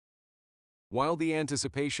While the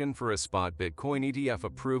anticipation for a spot Bitcoin ETF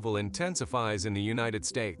approval intensifies in the United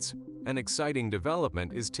States, an exciting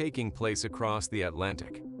development is taking place across the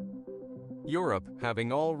Atlantic. Europe,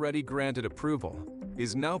 having already granted approval,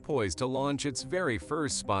 is now poised to launch its very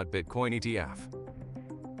first spot Bitcoin ETF.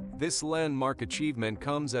 This landmark achievement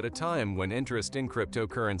comes at a time when interest in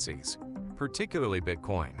cryptocurrencies, particularly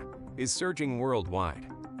Bitcoin, is surging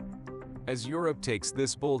worldwide. As Europe takes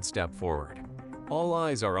this bold step forward, all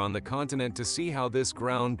eyes are on the continent to see how this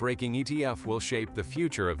groundbreaking ETF will shape the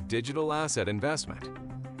future of digital asset investment.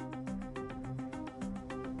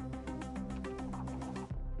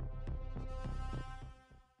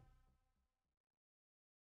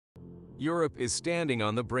 Europe is standing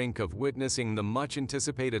on the brink of witnessing the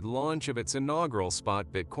much-anticipated launch of its inaugural spot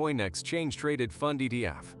Bitcoin exchange-traded fund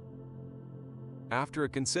ETF. After a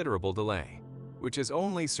considerable delay, which has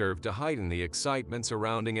only served to heighten the excitement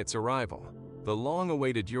surrounding its arrival, the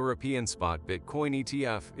long-awaited European spot Bitcoin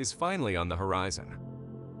ETF is finally on the horizon.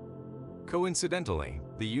 Coincidentally,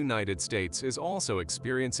 the United States is also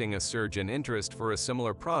experiencing a surge in interest for a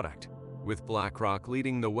similar product, with BlackRock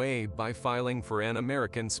leading the way by filing for an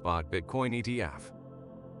American spot Bitcoin ETF.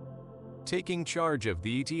 Taking charge of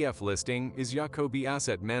the ETF listing is Jacobi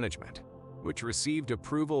Asset Management, which received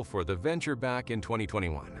approval for the venture back in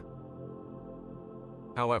 2021.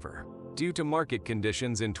 However, due to market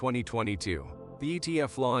conditions in 2022, the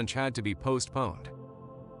ETF launch had to be postponed.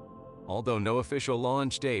 Although no official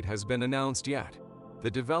launch date has been announced yet,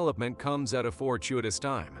 the development comes at a fortuitous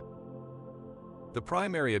time. The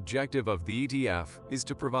primary objective of the ETF is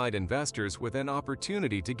to provide investors with an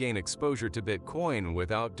opportunity to gain exposure to Bitcoin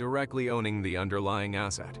without directly owning the underlying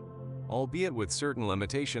asset, albeit with certain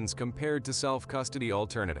limitations compared to self-custody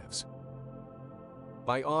alternatives.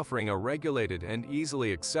 By offering a regulated and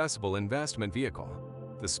easily accessible investment vehicle,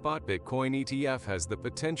 the spot Bitcoin ETF has the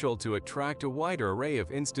potential to attract a wider array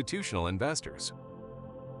of institutional investors.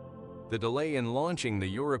 The delay in launching the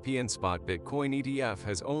European spot Bitcoin ETF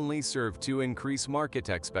has only served to increase market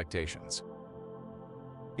expectations.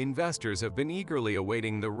 Investors have been eagerly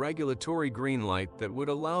awaiting the regulatory green light that would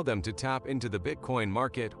allow them to tap into the Bitcoin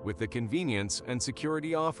market with the convenience and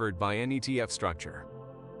security offered by an ETF structure.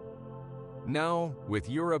 Now, with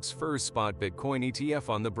Europe's first spot Bitcoin ETF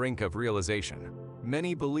on the brink of realization,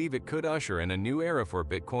 many believe it could usher in a new era for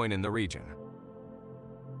Bitcoin in the region.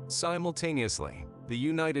 Simultaneously, the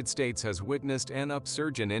United States has witnessed an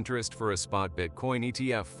upsurge in interest for a spot Bitcoin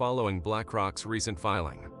ETF following BlackRock's recent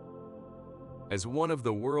filing. As one of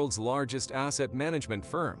the world's largest asset management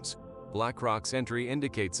firms, BlackRock's entry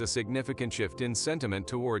indicates a significant shift in sentiment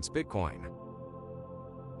towards Bitcoin.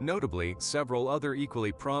 Notably, several other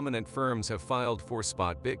equally prominent firms have filed for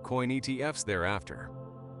spot Bitcoin ETFs thereafter.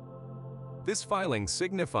 This filing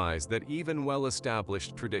signifies that even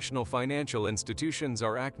well-established traditional financial institutions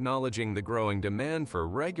are acknowledging the growing demand for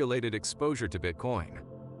regulated exposure to Bitcoin.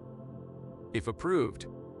 If approved,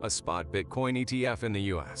 a spot Bitcoin ETF in the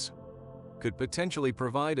US could potentially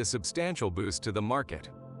provide a substantial boost to the market,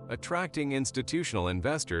 attracting institutional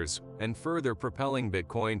investors and further propelling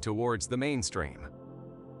Bitcoin towards the mainstream.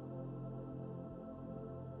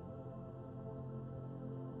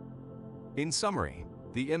 In summary,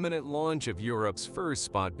 the imminent launch of Europe's first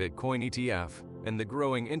spot Bitcoin ETF and the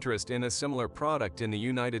growing interest in a similar product in the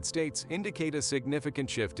United States indicate a significant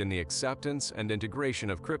shift in the acceptance and integration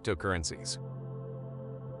of cryptocurrencies.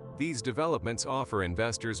 These developments offer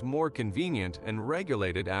investors more convenient and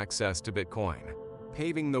regulated access to Bitcoin,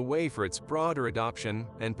 paving the way for its broader adoption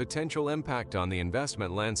and potential impact on the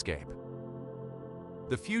investment landscape.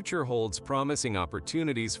 The future holds promising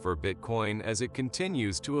opportunities for Bitcoin as it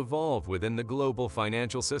continues to evolve within the global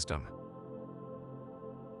financial system.